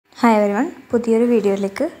Hi everyone, പുതിയൊരു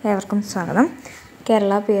വീഡിയോയിലേക്ക് ഏവർക്കും സ്വാഗതം.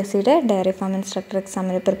 കേരള PSCയുടെ ഡയറി ഫാം ഇൻസ്ട്രക്ടർ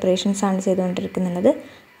എക്സാമിന്റെ പ്രിപ്പറേഷൻസ് ആണ് ചെയ്തുകൊണ്ടിരിക്കുന്നത്.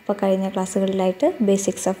 അപ്പോൾ കഴിഞ്ഞ ക്ലാസ്സുകളിലായിട്ട്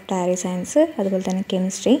ബേസിക്സ് ഓഫ് ഡയറി സയൻസ് അതുപോലെ തന്നെ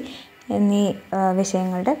കെമിസ്ട്രി എന്നീ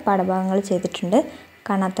വിഷയങ്ങളുടെ പാഠഭാഗങ്ങൾ ചെയ്തിട്ടുണ്ട്.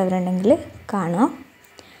 കാണാത്തവരുണ്ടെങ്കിൽ കാണുക.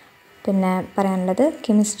 പിന്നെ പറയാനുള്ളത്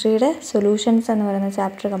കെമിസ്ട്രിയുടെ സൊല്യൂഷൻസ് എന്ന് പറയുന്ന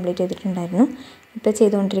ചാപ്റ്റർ കംപ്ലീറ്റ് ചെയ്തിട്ടുണ്ടായിരുന്നു. ഇപ്പോൾ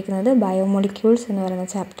ചെയ്തുകൊണ്ടിരിക്കുന്നത് ബയോമോളിക്യൂൾസ് എന്ന് പറയുന്ന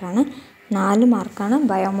ചാപ്റ്ററാണ്. 4 മാർക്കാണ്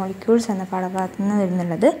ബയോമോളിക്യൂൾസ് എന്ന പാഠഭാഗത്ത് നിന്ന്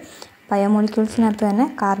വരുന്നുള്ളത്. ബയോമോളിക്യൂൾസിനകത്ത് തന്നെ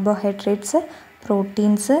carbohydrates,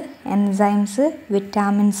 proteins, enzymes,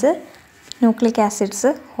 vitamins, nucleic acids,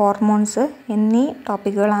 hormones എന്നീ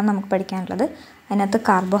ടോപ്പിക്കുകളാണ് നമുക്ക് പഠിക്കാനുള്ളത്. അതിനകത്ത്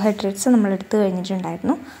കാർബോഹൈഡ്രേറ്റ്സ് നമ്മൾ എടുത്തു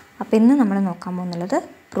കഴിഞ്ഞിട്ടുണ്ടായിരുന്നു. അപ്പോൾ ഇന്ന് നമ്മൾ നോക്കാൻ പോകുന്നുള്ളത്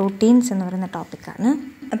പ്രോട്ടീൻസ് എന്ന് പറയുന്ന ടോപ്പിക്കാണ്.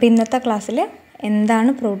 അപ്പോൾ ഇന്നത്തെ ക്ലാസ്സിൽ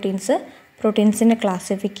എന്താണ് proteins, പ്രോട്ടീൻസിൻ്റെ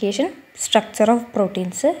classification, structure of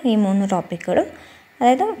proteins, ഈ 3 ടോപ്പിക്കുകളും,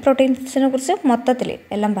 അതായത് പ്രോട്ടീൻസിനെ കുറിച്ച് മൊത്തത്തിൽ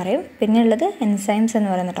എല്ലാം പറയും. പിന്നെ ഉള്ളത് എൻസൈംസ് എന്ന്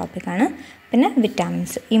പറയുന്ന ടോപ്പിക്കാണ്. പിന്നെ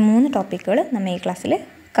വിറ്റാമിൻസ്. ഈ 3 ടോപ്പിക്കുകൾ നമ്മൾ ഈ ക്ലാസ്സിൽ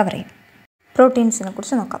കവർ ചെയ്യും. പ്രോട്ടീൻസിനെ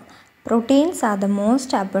കുറിച്ച് നോക്കാം. Proteins are the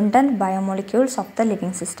most abundant biomolecules of the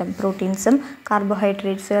living system. പ്രോട്ടീൻസും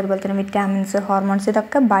carbohydrates അതുപോലെ തന്നെ വിറ്റാമിൻസ്, ഹോർമോൺസ്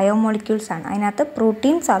ഇതൊക്കെ ബയോമോളിക്യൂൾസ് ആണ്. അതിനകത്ത്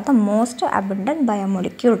proteins are the most abundant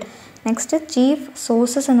biomolecule. Next chief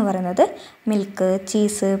sources എന്ന് പറയുന്നത് മിൽക്ക്,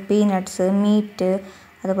 ചീസ്, പീനട്ട്സ്, മീറ്റ്,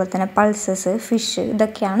 അതുപോലെ തന്നെ പൾസസ്, ഫിഷ്,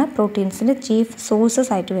 ഇതൊക്കെയാണ് പ്രോട്ടീൻസിൻ്റെ ചീഫ്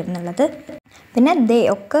സോഴ്സസ് ആയിട്ട് വരുന്നുള്ളത്. പിന്നെ ദേ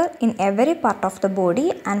occur in every part of the body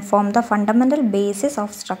and form the fundamental basis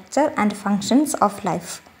of structure and functions of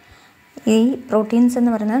life. ഈ proteins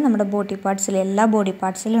എന്ന് പറയുന്നത് നമ്മുടെ ബോഡി പാർട്സിൽ, എല്ലാ ബോഡി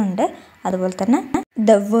പാർട്സിലും ഉണ്ട്. അതുപോലെ തന്നെ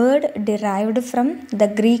the word derived from the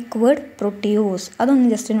Greek word പ്രോട്ടിയോസ്.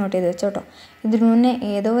 അതൊന്ന് ജസ്റ്റ് നോട്ട് ചെയ്ത് വെച്ചോട്ടോ. ഇതിനു മുന്നേ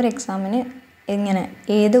ഏതോ ഒരു എക്സാമിന് ഇങ്ങനെ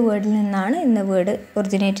ഏത് വേർഡിൽ നിന്നാണ് ഇന്ന വേർഡ്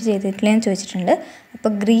ഒറിജിനേറ്റ് ചെയ്തിട്ടുള്ളതെന്ന് ചോദിച്ചിട്ടുണ്ട്.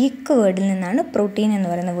 അപ്പോൾ ഗ്രീക്ക് വേർഡിൽ നിന്നാണ് പ്രോട്ടീൻ എന്ന്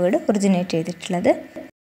പറയുന്ന വേർഡ് ഒറിജിനേറ്റ് ചെയ്തിട്ടുള്ളത്.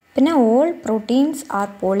 പിന്നെ all proteins are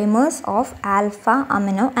polymers of alpha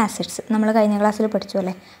amino acids. നമ്മൾ കഴിഞ്ഞ ക്ലാസ്സിൽ പഠിച്ചു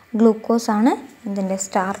അല്ലേ, ഗ്ലൂക്കോസ് ആണ് ഇതിൻ്റെ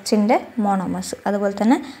സ്റ്റാർച്ചിൻ്റെ മോണോമേഴ്സ്. അതുപോലെ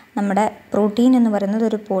തന്നെ നമ്മുടെ പ്രോട്ടീൻ എന്ന് പറയുന്നത്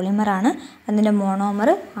ഒരു പോളിമറാണ്. അതിൻ്റെ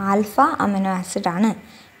മോണോമർ ആൽഫ അമിനോ ആസിഡാണ്.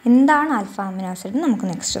 എന്താണ് ആൽഫ അമിനോ ആസിഡ് നമുക്ക്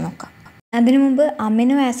നെക്സ്റ്റ് നോക്കാം. അതിനു മുമ്പ്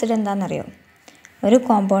അമിനോ ആസിഡ് എന്താണെന്നറിയോ? ഒരു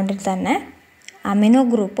കോമ്പൗണ്ടിൽ തന്നെ അമിനോ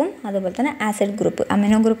ഗ്രൂപ്പും അതുപോലെ തന്നെ ആസിഡ് ഗ്രൂപ്പ്.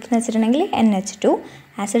 അമിനോ ഗ്രൂപ്പ് എന്ന് വെച്ചിട്ടുണ്ടെങ്കിൽ NH2,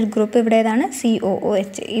 ആസിഡ് ഗ്രൂപ്പ് ഇവിടെ ഏതാണ്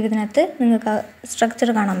COOH. ഇതിനകത്ത് നിങ്ങൾക്ക് സ്ട്രക്ചർ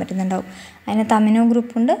കാണാൻ പറ്റുന്നുണ്ടാവും. അതിനകത്ത് അമിനോ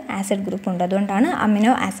ഗ്രൂപ്പുണ്ട്, ആസിഡ് ഗ്രൂപ്പുണ്ട്. അതുകൊണ്ടാണ്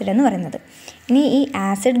അമിനോ ആസിഡ് എന്ന് പറയുന്നത്. ഇനി ഈ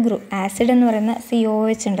ആസിഡ് എന്ന് പറയുന്ന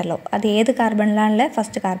COOH ഉണ്ടല്ലോ, അത് ഏത് കാർബണിലാണല്ലേ?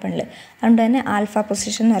 ഫസ്റ്റ് കാർബണിൽ. അതുകൊണ്ട് തന്നെ ആൽഫ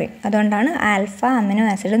പൊസിഷൻ എന്ന് പറയും. അതുകൊണ്ടാണ് ആൽഫ അമിനോ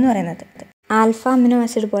ആസിഡ് എന്ന് പറയുന്നത്. ആൽഫ അമിനോ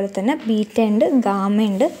ആസിഡ് പോലെ തന്നെ ബീറ്റ ഉണ്ട്, ഗാമ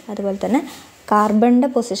ഉണ്ട്. അതുപോലെ തന്നെ കാർബണിൻ്റെ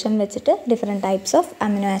പൊസിഷൻ വെച്ചിട്ട് different types of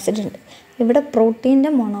amino acid ഉണ്ട്. ഇവിടെ പ്രോട്ടീൻ്റെ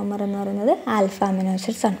മോണോമർ എന്ന് പറയുന്നത് ആൽഫ അമിനോ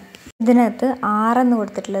ആസിഡ്സ് ആണ്. ഇതിനകത്ത് 6 എന്ന്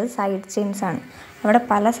കൊടുത്തിട്ടുള്ളത് സൈഡ് ചെയിൻസ് ആണ്. അവിടെ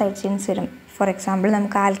പല സൈഡ് ചെയിൻസ് വരും. ഫോർ എക്സാമ്പിൾ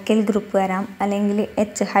നമുക്ക് ആൽക്കൈൽ ഗ്രൂപ്പ് വരാം, അല്ലെങ്കിൽ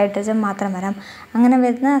ഹൈഡ്രജൻ മാത്രം വരാം. അങ്ങനെ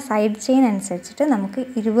വരുന്ന സൈഡ് ചെയിൻ അനുസരിച്ചിട്ട് നമുക്ക്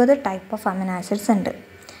 20 ടൈപ്പ് ഓഫ് അമിനോ ആസിഡ്സ് ഉണ്ട്.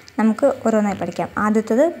 നമുക്ക് ഓരോന്നായി പഠിക്കാം.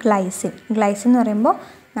 ആദ്യത്തേത് ഗ്ലൈസിൻ. ഗ്ലൈസിൻ എന്ന് പറയുമ്പോൾ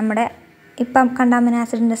നമ്മുടെ ഇപ്പം കണ്ട അമിനോ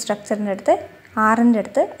ആസിഡിൻ്റെ സ്ട്രക്ചറിൻ്റെ അടുത്ത് 6ൻ്റെ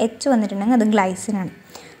അടുത്ത് H വന്നിട്ടുണ്ടെങ്കിൽ അത് ഗ്ലൈസിനാണ്.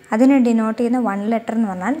 അതിന് ഡിനോട്ട് ചെയ്യുന്ന 1 ലെറ്റർ എന്ന്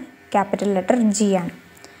പറഞ്ഞാൽ ക്യാപിറ്റൽ ലെറ്റർ G ആണ്.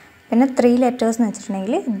 പിന്നെ 3 ലെറ്റേഴ്സ് എന്ന്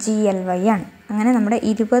വെച്ചിട്ടുണ്ടെങ്കിൽ GLY ആണ്. അങ്ങനെ നമ്മുടെ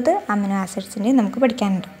 20 അമിനോ ആസിഡ്സിൻ്റെയും നമുക്ക്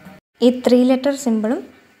പഠിക്കാനുണ്ട്. ഈ 3 ലെറ്റർ സിമ്പിളും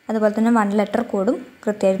അതുപോലെ തന്നെ 1 ലെറ്റർ കോഡും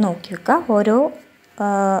കൃത്യമായിട്ട് നോക്കി വെക്കുക ഓരോ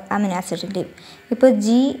അമിനോ ആസിഡിൻ്റെയും. ഇപ്പോൾ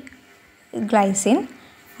G ഗ്ലൈസിൻ,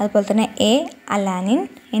 അതുപോലെ തന്നെ A അലാനിൻ,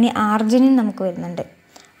 ഇനി ആർജിനിൻ നമുക്ക് വരുന്നുണ്ട്.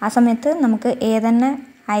 ആ സമയത്ത് നമുക്ക് A തന്നെ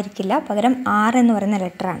ആയിരിക്കില്ല, പകരം R എന്ന് പറയുന്ന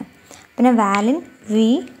ലെറ്ററാണ്. പിന്നെ വാലിൻ V,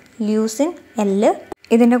 ല്യൂസിൻ L.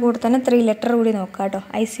 ഇതിൻ്റെ കൂടെ തന്നെ 3 ലെറ്റർ കൂടി നോക്കുക കേട്ടോ.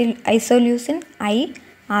 ഐസോല്യൂസിൻ I,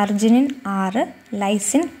 arginine R,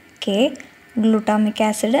 lysine K, glutamic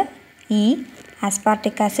acid E,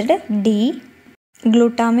 ആസ്പാർട്ടിക് acid D,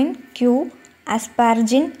 glutamine Q,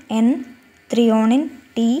 ആസ്പാർജിൻ N, threonine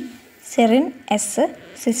T, serine S,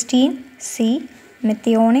 cysteine C,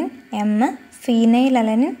 methionine M, phenyl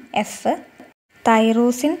alanine F,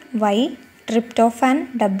 tyrosine Y, tryptophan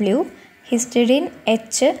W, histidine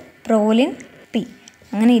H, proline P.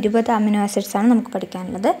 അങ്ങനെ 20 amino acids ആണ് നമുക്ക്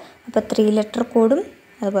പഠിക്കാനുള്ളത്. അപ്പോൾ 3 letter കോഡും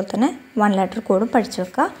അതുപോലെ തന്നെ 1 letter കോഡും പഠിച്ചു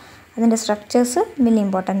വെക്കുക. അതിൻ്റെ സ്ട്രക്ചേഴ്സ് വലിയ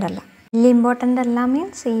ഇമ്പോർട്ടൻ്റ് അല്ല. വലിയ ഇമ്പോർട്ടൻ്റ് അല്ല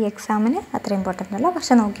മീൻസ് ഈ എക്സാമിന് അത്ര ഇമ്പോർട്ടൻ്റ് അല്ല,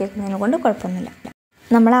 പക്ഷേ നോക്കി വെക്കുന്നതിനെ കൊണ്ട് കുഴപ്പമൊന്നുമില്ല.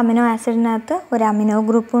 നമ്മൾ അമിനോ ആസിഡിനകത്ത് ഒരു അമിനോ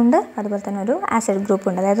ഗ്രൂപ്പുണ്ട്, അതുപോലെ തന്നെ ഒരു ആസിഡ്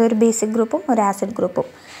ഗ്രൂപ്പുണ്ട്. അതായത് ഒരു ബേസിക് ഗ്രൂപ്പും ഒരു ആസിഡ് ഗ്രൂപ്പും.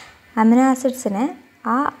 അമിനോ ആസിഡ്സിന്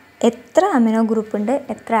എത്ര അമിനോ ഗ്രൂപ്പ് ഉണ്ട്,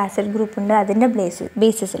 എത്ര ആസിഡ് ഗ്രൂപ്പ് ഉണ്ട്, അതിൻ്റെ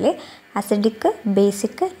ബേസിസിൽ അസിഡിക്,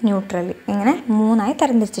 ബേസിക്, ന്യൂട്രൽ ഇങ്ങനെ 3ആയി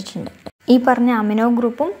തരംതിരിച്ചിട്ടുണ്ട്. ഈ പറഞ്ഞ അമിനോ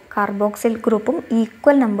ഗ്രൂപ്പും കാർബോക്സിൽ ഗ്രൂപ്പും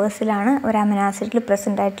ഈക്വൽ നമ്പേഴ്സിലാണ് ഒരു അമിനോ ആസിഡിൽ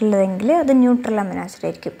പ്രസൻ്റ് ആയിട്ടുള്ളതെങ്കിൽ അത് ന്യൂട്രൽ അമിനോ ആസിഡ്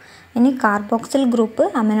ആയിരിക്കും. ഇനി കാർബോക്സിൽ ഗ്രൂപ്പ്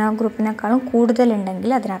അമിനോ ഗ്രൂപ്പിനേക്കാളും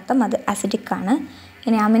കൂടുതലുണ്ടെങ്കിൽ അതിനർത്ഥം അത് അസിഡിക് ആണ്.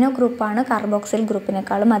 ഇനി അമിനോ ഗ്രൂപ്പാണ് കാർബോക്സിൽ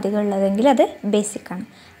ഗ്രൂപ്പിനേക്കാളും അധികം ഉള്ളതെങ്കിൽ അത് ബേസിക് ആണ്.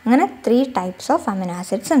 അങ്ങനെ 3 ടൈപ്സ് ഓഫ് അമിനോ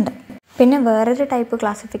ആസിഡ്സ് ഉണ്ട്. പിന്നെ വേറൊരു ടൈപ്പ്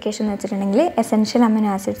ക്ലാസിഫിക്കേഷൻ എന്ന് വെച്ചിട്ടുണ്ടെങ്കിൽ essential amino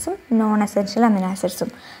ആസിഡ്സും non essential amino ആസിഡ്സും.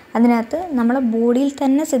 അതിനകത്ത് നമ്മളെ ബോഡിയിൽ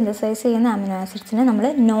തന്നെ സിന്തസൈസ് ചെയ്യുന്ന അമിനോ ആസിഡ്സിനെ നമ്മൾ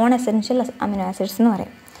നോൺ എസെൻഷ്യൽ അമിനോ ആസിഡ്സ് എന്ന്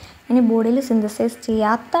പറയും. ഇനി ബോഡിയിൽ സിന്തസൈസ്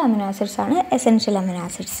ചെയ്യാത്ത അമിനോ ആസിഡ്സാണ് എസെൻഷ്യൽ അമിനോ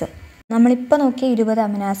ആസിഡ്സ്. നമ്മളിപ്പോൾ നോക്കിയ 20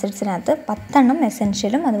 അമിനോ ആസിഡ്സിനകത്ത് 10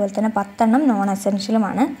 എസെൻഷ്യലും അതുപോലെ തന്നെ 10 നോൺ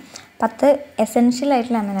എസെൻഷ്യലുമാണ്. 10 എസെൻഷ്യൽ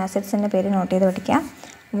ആയിട്ടുള്ള അമിനോ ആസിഡ്സിൻ്റെ പേര് നോട്ട് ചെയ്ത് പഠിക്കാം.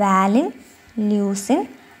 വാലിൻ, leucine,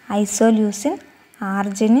 ഐസോല്യൂസിൻ,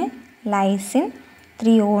 arginine, lysine,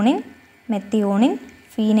 threonine, methionine,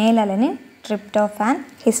 phenyl alanine, tryptophan,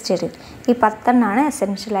 ഹിസ്റ്ററിൻ. ഈ 10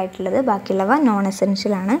 എസെൻഷ്യൽ ആയിട്ടുള്ളത്. ബാക്കിയുള്ളവ നോൺ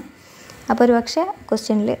എസെൻഷ്യൽ ആണ്. അപ്പോൾ ഒരു പക്ഷേ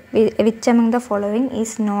ക്വസ്റ്റ്യനിൽ which among the following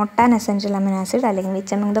is not an essential amino acid അല്ലെങ്കിൽ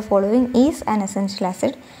which among the following is an essential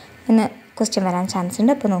acid എന്ന് ക്വസ്റ്റ്യൻ വരാൻ ചാൻസ്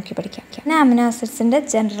ഉണ്ട്. അപ്പോൾ നോക്കി പഠിക്കാം. പിന്നെ അമിനോ ആസിഡ്സിൻ്റെ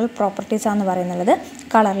ജനറൽ പ്രോപ്പർട്ടീസ് ആണെന്ന് പറയുന്നത്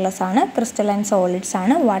കളർലെസ് ആണ്, ക്രിസ്റ്റലൈൻ സോളിഡ്സ്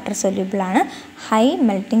ആണ്, വാട്ടർ സൊല്യൂബിൾ ആണ്, high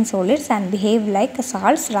melting solids and behave like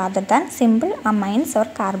salts rather than simple amines or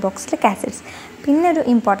carboxylic acids. പിന്നെ ഒരു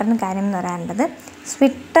ഇമ്പോർട്ടൻറ്റ് കാര്യം എന്ന് പറയാനുള്ളത്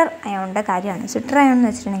സ്വിറ്റർ അയോണിൻ്റെ കാര്യമാണ്. സ്വിറ്റർ അയോൺ എന്ന്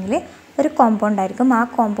വെച്ചിട്ടുണ്ടെങ്കിൽ ഒരു കോമ്പൗണ്ട് ആയിരിക്കും. ആ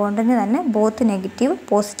കോമ്പൗണ്ടിന് തന്നെ ബോത്ത് നെഗറ്റീവ്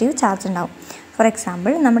പോസിറ്റീവ് ചാർജ് ഉണ്ടാവും. ഫോർ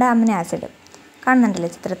എക്സാമ്പിൾ നമ്മുടെ അമിനോ ആസിഡ് കാണുന്നുണ്ടല്ലോ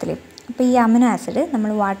ചിത്രത്തിൽ. അപ്പോൾ ഈ അമിനോ ആസിഡ് നമ്മൾ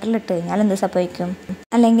വാട്ടറിലിട്ട് കഴിഞ്ഞാൽ എന്ത് സംഭവിക്കും?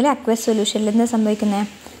 അല്ലെങ്കിൽ അക്വസ് സൊല്യൂഷനിൽ എന്ത് സംഭവിക്കുന്നത്?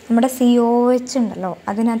 നമ്മുടെ COOH ഉണ്ടല്ലോ,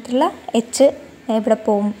 അതിനകത്തുള്ള H എവിടെ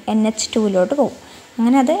പോവും? NH2 പോവും.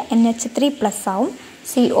 അങ്ങനെ അത് NH3+ ആവും,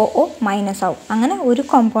 COO- ആവും. അങ്ങനെ ഒരു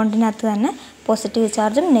കോമ്പൗണ്ടിനകത്ത് തന്നെ പോസിറ്റീവ്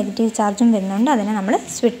ചാർജും നെഗറ്റീവ് ചാർജും വരുന്നുണ്ട്. അതിനെ നമ്മൾ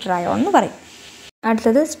സ്വിറ്റർ അയോൺ എന്ന് പറയും.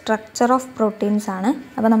 അടുത്തത് സ്ട്രക്ചർ ഓഫ് പ്രോട്ടീൻസ് ആണ്.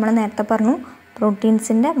 അപ്പോൾ നമ്മൾ നേരത്തെ പറഞ്ഞു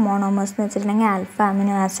പ്രോട്ടീൻസിൻ്റെ മോണോമേഴ്സ് എന്ന് വെച്ചിട്ടുണ്ടെങ്കിൽ ആൽഫ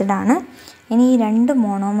അമിനോ ആസിഡ് ആണ്. ഇനി ഈ 2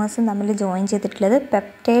 മോണോമേഴ്സും തമ്മിൽ ജോയിൻ ചെയ്തിട്ടുള്ളത്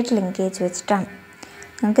പെപ്റ്റൈഡ് ലിങ്കേജ് വെച്ചിട്ടാണ്.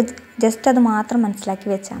 നമുക്ക് ജസ്റ്റ് അത് മാത്രം മനസ്സിലാക്കി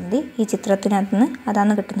വെച്ചാൽ മതി. ഈ ചിത്രത്തിനകത്ത് നിന്ന്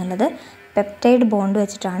അതാണ് കിട്ടുന്നുള്ളത്. പെപ്റ്റൈഡ് ബോണ്ട്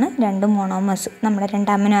വെച്ചിട്ടാണ് 2 മോണോമേഴ്സ് നമ്മുടെ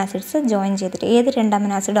 2 അമിനോ ആസിഡ്സ് ജോയിൻ ചെയ്തിട്ട്, ഏത് 2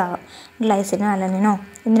 അമിനോ ആസിഡും ആവാം, ഗ്ലൈസിനോ അലനിനോ,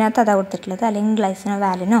 ഇതിനകത്ത് അതാണ് കൊടുത്തിട്ടുള്ളത്, അല്ലെങ്കിൽ ഗ്ലൈസിനോ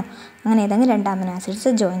വാലിനോ, അങ്ങനെ ഏതെങ്കിലും 2 അമിനോ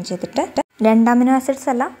ആസിഡ്സ് ജോയിൻ ചെയ്തിട്ട്, 2 അമിനോ ആസിഡ്സ്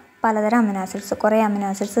അല്ല പലതരം അമിനോ ആസിഡ്സ്, കുറേ അമിനോ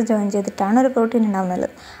ആസിഡ്സ് ജോയിൻ ചെയ്തിട്ടാണ് ഒരു പ്രോട്ടീൻ ഉണ്ടാകുന്നത്.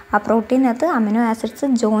 ആ പ്രോട്ടീനകത്ത് അമിനോ ആസിഡ്സ്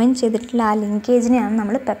ജോയിൻ ചെയ്തിട്ടുള്ള ആ ലിങ്കേജിനെയാണ്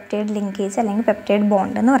നമ്മൾ പെപ്റ്റൈഡ് ലിങ്കേജ് അല്ലെങ്കിൽ പെപ്റ്റൈഡ്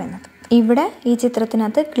ബോണ്ട് എന്ന് പറയുന്നത്. ഇവിടെ ഈ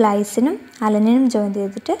ചിത്രത്തിനകത്ത് ഗ്ലൈസിനും അലനിനും ജോയിൻ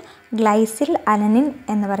ചെയ്തിട്ട് ഗ്ലൈസിൽ അലനിൻ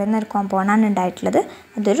എന്ന് പറയുന്ന ഒരു കോമ്പൗണ്ടാണ് ഉണ്ടായിട്ടുള്ളത്.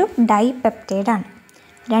 അതൊരു ഡൈ പെപ്റ്റൈഡാണ്.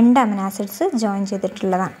 2 അമിനോ ആസിഡ്സ് ജോയിൻ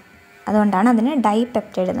ചെയ്തിട്ടുള്ളതാണ്. അതുകൊണ്ടാണ് അതിനെ ഡൈ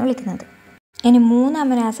പെപ്റ്റൈഡ് എന്ന് വിളിക്കുന്നത്. ഇനി 3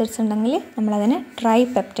 അമിനോ ആസിഡ്സ് ഉണ്ടെങ്കിൽ നമ്മളതിനെ ട്രൈ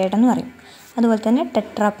പെപ്റ്റൈഡ് എന്ന് പറയും. അതുപോലെ തന്നെ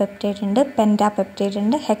ടെട്രാ പെപ്റ്റൈഡ് ഉണ്ട്, പെൻറ്റാ പെപ്റ്റൈഡ്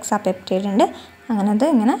ഉണ്ട്, ഹെക്സാ പെപ്റ്റൈഡ് ഉണ്ട്. അങ്ങനെ അത്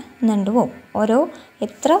ഇങ്ങനെ നീണ്ടുപോകും. ഓരോ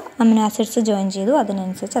എത്ര അമിനോ ആസിഡ്സ് ജോയിൻ ചെയ്തു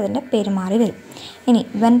അതിനനുസരിച്ച് അതിൻ്റെ പേര് മാറി വരും. ഇനി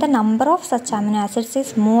when the number of such amino acids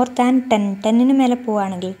is more than 10 മേലെ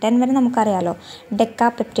പോവുകയാണെങ്കിൽ, 10 വരെ നമുക്കറിയാമല്ലോ, ഡെക്കാ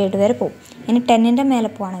പെപ്റ്റൈഡ് വരെ പോകും. ഇനി 10ൻ്റെ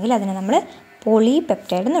മേലെ പോവുകയാണെങ്കിൽ അതിനെ നമ്മൾ പോളി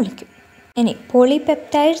പെപ്റ്റൈഡ് എന്ന് വിളിക്കും. ഇനി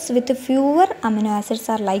polypeptides with fewer amino acids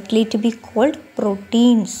R likely to be called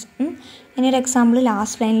proteins. ഇനി ഒരു എക്സാമ്പിൾ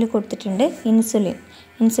ലാസ്റ്റ് ലൈനിൽ കൊടുത്തിട്ടുണ്ട്, ഇൻസുലിൻ.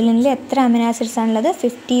 ഇൻസുലിനിൽ എത്ര അമിനോ ആസിഡ്സ് ആണുള്ളത്?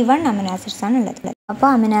 51 അമിനോ ആസിഡ്സ് ആണ് ഉള്ളത്. അപ്പോൾ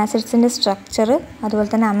അമിനോ ആസിഡ്സിൻ്റെ സ്ട്രക്ചർ, അതുപോലെ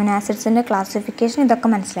തന്നെ അമിനോ ആസിഡ്സിൻ്റെ ക്ലാസിഫിക്കേഷൻ, ഇതൊക്കെ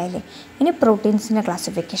മനസ്സിലായില്ലേ? ഇനി പ്രോട്ടീൻസിൻ്റെ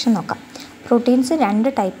ക്ലാസിഫിക്കേഷൻ നോക്കാം. പ്രോട്ടീൻസ്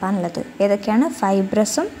 2 ടൈപ്പാണുള്ളത്. ഏതൊക്കെയാണ്?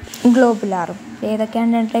 ഫൈബ്രസും ഗ്ലോബുലാറും.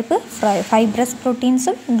 ഏതൊക്കെയാണ് 2 type? Fibrous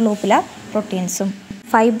പ്രോട്ടീൻസും globular പ്രോട്ടീൻസും.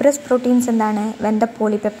 Fibrous proteins എന്താണ്? When the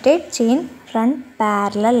polypeptide chains run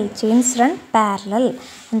parallel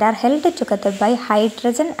and are held together by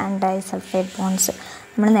hydrogen and disulfide bonds.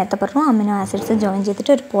 നമ്മൾ നേരത്തെ പറഞ്ഞു അമിനോ ആസിഡ്സ് ജോയിൻ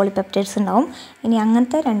ചെയ്തിട്ട് ഒരു പോളിപെപ്റ്റൈഡ്സ് ഉണ്ടാവും. ഇനി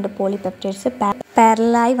അങ്ങനത്തെ 2 പോളിപെപ്റ്റൈഡ്സ്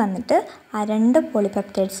പാരലായി വന്നിട്ട് ആ 2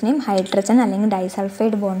 പോളിപെപ്റ്റൈഡ്സിനെയും ഹൈഡ്രജൻ അല്ലെങ്കിൽ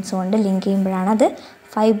ഡൈസൾഫൈഡ് ബോൺസ് കൊണ്ട് ലിങ്ക് ചെയ്യുമ്പോഴാണ് അത്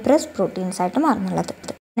ഫൈബ്രസ് പ്രോട്ടീൻസ് ആയിട്ട് മാറുന്നുള്ളത്.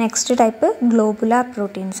 നെക്സ്റ്റ് ടൈപ്പ് ഗ്ലോബുലാർ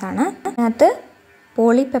പ്രോട്ടീൻസ് ആണ്. അതിനകത്ത്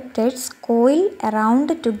polypeptides coil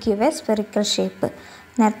around to give A spherical shape.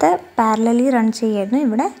 നേരത്തെ പാരലലി റൺ ചെയ്യായിരുന്നു,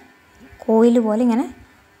 ഇവിടെ കോയിൽ പോലെ ഇങ്ങനെ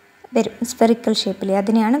വരും സ്ഫെറിക്കൽ ഷേപ്പിൽ.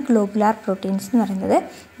 അതിനെയാണ് ഗ്ലോബുലാർ പ്രോട്ടീൻസ് എന്ന് പറയുന്നത്.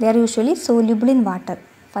 They are usually soluble in water.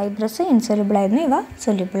 Fibrous insoluble ആയിരുന്നു, ഇവ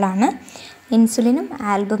സൊല്യൂബിളാണ്. ഇൻസുലിനും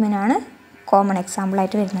ആൽബുമിനാണ് കോമൺ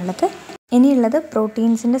എക്സാമ്പിളായിട്ട് വരുന്നുള്ളത്. ഇനിയുള്ളത്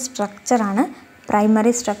പ്രോട്ടീൻസിൻ്റെ സ്ട്രക്ചറാണ്.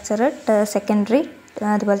 പ്രൈമറി സ്ട്രക്ചർ, സെക്കൻഡറി,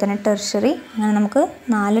 അതുപോലെ തന്നെ ടെർഷ്യറി. അങ്ങനെ നമുക്ക്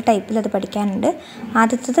 4 ടൈപ്പിൽ അത് പഠിക്കാനുണ്ട്.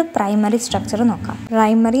 ആദ്യത്തേത് പ്രൈമറി സ്ട്രക്ചർ നോക്കാം.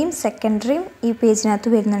 പ്രൈമറിയും സെക്കൻഡറിയും ഈ പേജിനകത്ത്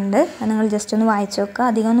വരുന്നുണ്ട്. അത് നിങ്ങൾ ജസ്റ്റ് ഒന്ന് വായിച്ച് വെക്കുക.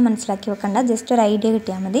 അധികം ഒന്നും മനസ്സിലാക്കി വെക്കണ്ട, ജസ്റ്റ് ഒരു ഐഡിയ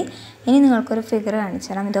കിട്ടിയാൽ മതി. ഇനി നിങ്ങൾക്കൊരു ഫിഗർ കാണിച്ചു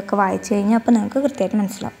തരാം. ഇതൊക്കെ വായിച്ചു കഴിഞ്ഞാൽ അപ്പോൾ നിങ്ങൾക്ക് കൃത്യമായിട്ട്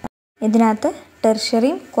മനസ്സിലാവും. ഇതിനകത്ത്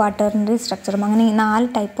ടെർഷ്യറിയും ക്വാട്ടർണറി സ്ട്രക്ചറും. അങ്ങനെ ഈ 4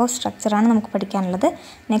 ടൈപ്പ് ഓഫ് സ്ട്രക്ചറാണ് നമുക്ക് പഠിക്കാനുള്ളത്.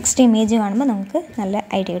 നെക്സ്റ്റ് ഇമേജ് കാണുമ്പോൾ നമുക്ക് നല്ല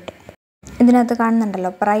ഐഡിയ കിട്ടും. ഇതിനകത്ത്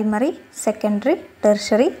കാണുന്നുണ്ടല്ലോ, പ്രൈമറി, സെക്കൻഡറി,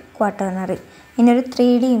 ടെർഷ്യറി, ക്വാട്ടർണറി. ഇനിയൊരു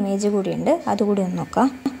 3D ഇമേജ് കൂടിയുണ്ട്, അതുകൂടി ഒന്ന് നോക്കാം.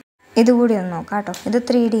 ഇതുകൂടി ഒന്ന് നോക്കാം കേട്ടോ. ഇത്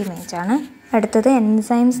 3D ഇമേജാണ്. അടുത്തത്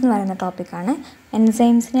എൻസൈംസ് എന്ന് പറയുന്ന ടോപ്പിക്കാണ്.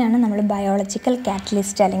 എൻസൈംസിനെയാണ് നമ്മൾ ബയോളജിക്കൽ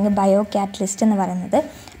കാറ്റലിസ്റ്റ് അല്ലെങ്കിൽ ബയോ കാറ്റലിസ്റ്റ് എന്ന് പറയുന്നത്.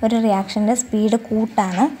 ഒരു റിയാക്ഷൻ്റെ സ്പീഡ്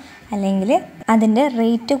കൂട്ടാനോ അല്ലെങ്കിൽ അതിൻ്റെ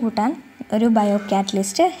റേറ്റ് കൂട്ടാൻ ഒരു ബയോ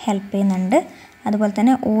കാറ്റലിസ്റ്റ് ഹെൽപ്പ് ചെയ്യുന്നുണ്ട്. അതുപോലെ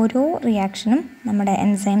തന്നെ ഓരോ റിയാക്ഷനും നമ്മുടെ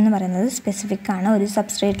എൻസൈം എന്ന് പറയുന്നത് സ്പെസിഫിക് ആണ്. ഒരു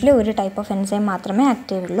സബ്സ്ട്രേറ്റിൽ ഒരു ടൈപ്പ് ഓഫ് എൻസൈം മാത്രമേ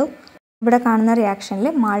ആക്റ്റീവ് ഉള്ളൂ. ഇവിടെ കാണുന്ന റിയാക്ഷനിൽ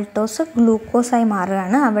മാൾട്ടോസ് ഗ്ലൂക്കോസായി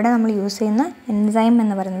മാറുകയാണ്. അവിടെ നമ്മൾ യൂസ് ചെയ്യുന്ന എൻസൈം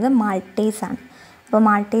എന്ന് പറയുന്നത് മാൾട്ടേസ് ആണ്. അപ്പോൾ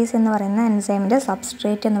മാൾട്ടേസ് എന്ന് പറയുന്ന എൻസൈമിൻ്റെ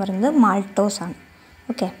സബ്സ്ട്രേറ്റ് എന്ന് പറയുന്നത് മാൾട്ടോസ് ആണ്.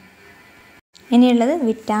 ഓക്കെ, ഇനിയുള്ളത്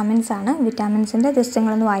വിറ്റാമിൻസ് ആണ്. വിറ്റാമിൻസിൻ്റെ ജസ്റ്റ്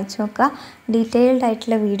നിങ്ങളൊന്ന് വായിച്ച് നോക്കുക. ഡീറ്റെയിൽഡ്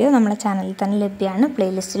ആയിട്ടുള്ള വീഡിയോ നമ്മുടെ ചാനലിൽ തന്നെ ലഭ്യമാണ്,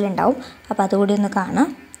 പ്ലേലിസ്റ്റിൽ ഉണ്ടാവും. അപ്പോൾ അതുകൂടി ഒന്ന് കാണാം.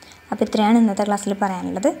 അപ്പോൾ ഇത്രയാണ് ഇന്നത്തെ ക്ലാസ്സിൽ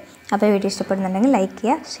പറയാനുള്ളത്. അപ്പോൾ വീഡിയോ ഇഷ്ടപ്പെടുന്നുണ്ടെങ്കിൽ ലൈക്ക്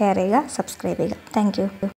ചെയ്യുക, ഷെയർ ചെയ്യുക, സബ്സ്ക്രൈബ് ചെയ്യുക. Thank you.